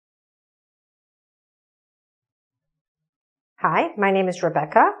Hi, my name is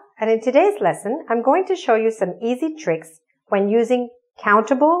Rebecca, and in today's lesson, I'm going to show you some easy tricks when using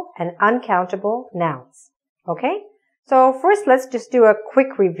countable and uncountable nouns. Okay? So first, let's just do a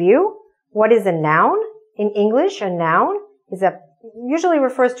quick review. What is a noun? In English, a noun usually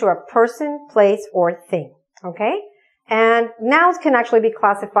refers to a person, place, or thing. Okay? And nouns can actually be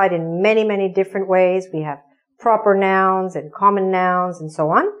classified in many, many different ways. We have proper nouns and common nouns and so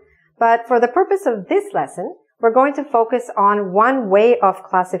on. But for the purpose of this lesson, we're going to focus on one way of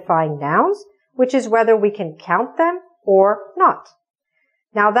classifying nouns, which is whether we can count them or not.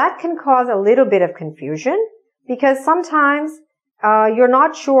 Now that can cause a little bit of confusion because sometimes you're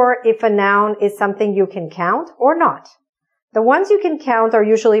not sure if a noun is something you can count or not. The ones you can count are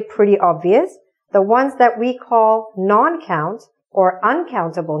usually pretty obvious. The ones that we call non-count or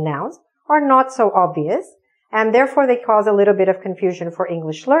uncountable nouns are not so obvious, and therefore they cause a little bit of confusion for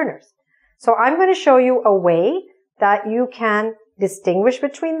English learners. So I'm going to show you a way that you can distinguish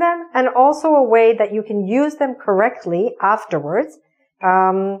between them and also a way that you can use them correctly afterwards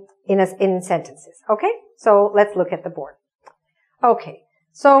in sentences. Okay? So let's look at the board. Okay.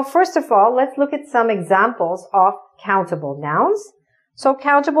 So first of all, let's look at some examples of countable nouns. So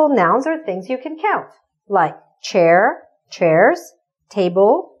countable nouns are things you can count, like chair, chairs,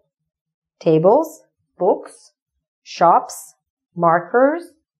 table, tables, books, shops, markers,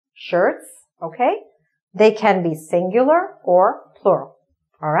 shirts, okay? They can be singular or plural,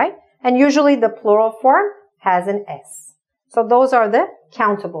 all right? And usually the plural form has an S. So those are the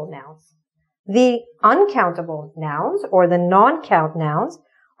countable nouns. The uncountable nouns or the non-count nouns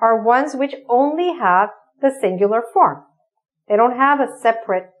are ones which only have the singular form. They don't have a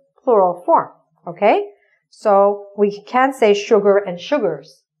separate plural form, okay? So we can't say sugar and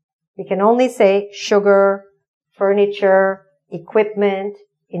sugars. We can only say sugar, furniture, equipment,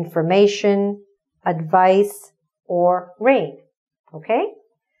 information, advice, or rain. Okay?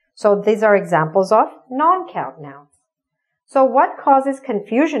 So these are examples of non-count nouns. So what causes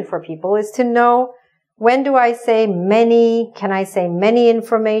confusion for people is to know, when do I say many? Can I say many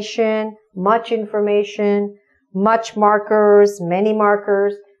information, much markers, many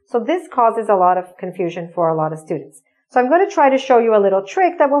markers? So this causes a lot of confusion for a lot of students. So I'm going to try to show you a little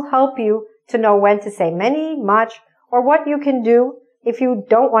trick that will help you to know when to say many, much, or what you can do if you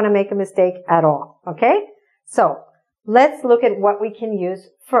don't want to make a mistake at all. Okay? So let's look at what we can use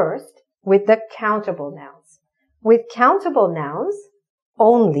first with the countable nouns. With countable nouns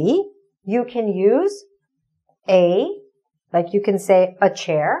only, you can use like you can say a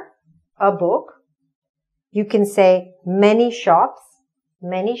chair, a book. You can say many shops,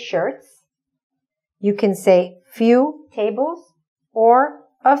 many shirts. You can say few tables or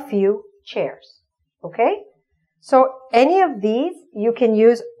a few chairs. Okay? So any of these you can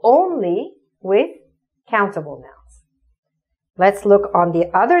use only with countable nouns. Let's look on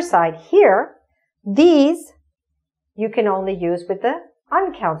the other side here. These you can only use with the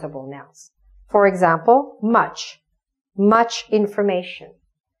uncountable nouns. For example, much information,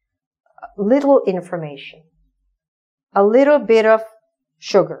 little information, a little bit of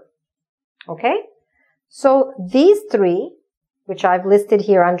sugar. Okay? So these three, which I've listed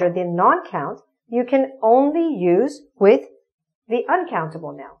here under the non-count, you can only use with the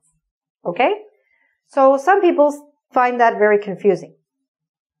uncountable nouns. Okay? So some people find that very confusing.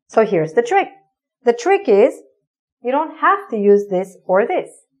 So here's the trick. The trick is you don't have to use this or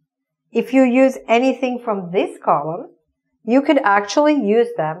this. If you use anything from this column, you could actually use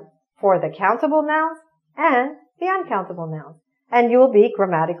them for the countable nouns and the uncountable nouns, and you'll be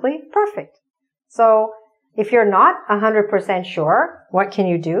grammatically perfect. So if you're not 100% sure, what can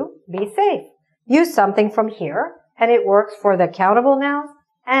you do? Be safe. Use something from here, and it works for the countable nouns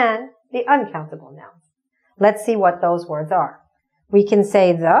and the uncountable nouns. Let's see what those words are. We can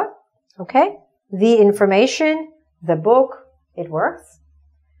say the information, the book, it works.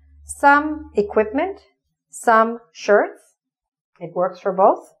 Some equipment, some shirts, it works for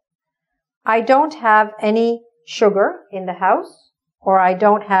both. I don't have any sugar in the house, or I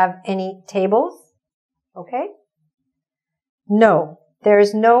don't have any tables. Okay? No, there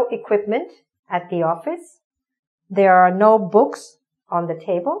is no equipment at the office. There are no books on the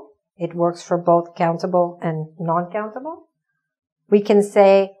table. It works for both countable and non-countable. We can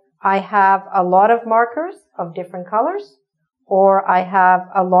say, I have a lot of markers of different colors, or I have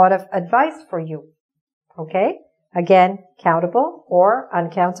a lot of advice for you. Okay? Again, countable or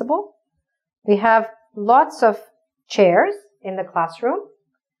uncountable. We have lots of chairs in the classroom.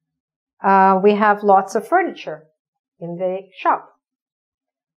 We have lots of furniture in the shop.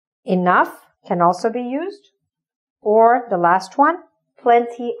 Enough can also be used. Or the last one,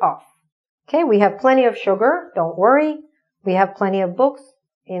 plenty of. Okay, we have plenty of sugar, don't worry. We have plenty of books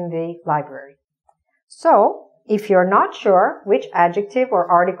in the library. So, if you're not sure which adjective or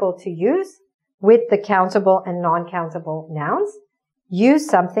article to use with the countable and non-countable nouns, use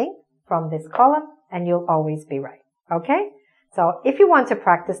something from this column and you'll always be right. Okay? So, if you want to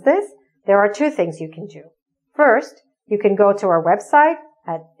practice this, there are two things you can do. First, you can go to our website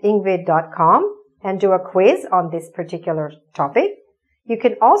at engVid.com and do a quiz on this particular topic. You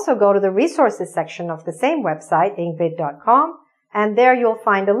can also go to the resources section of the same website, engVid.com, and there you'll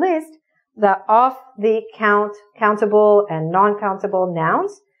find a list of the countable and non-countable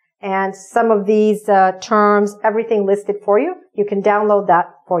nouns, and some of these terms, everything listed for you. You can download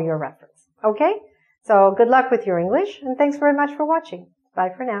that for your reference. Okay? So good luck with your English, and thanks very much for watching.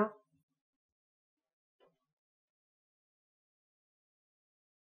 Bye for now.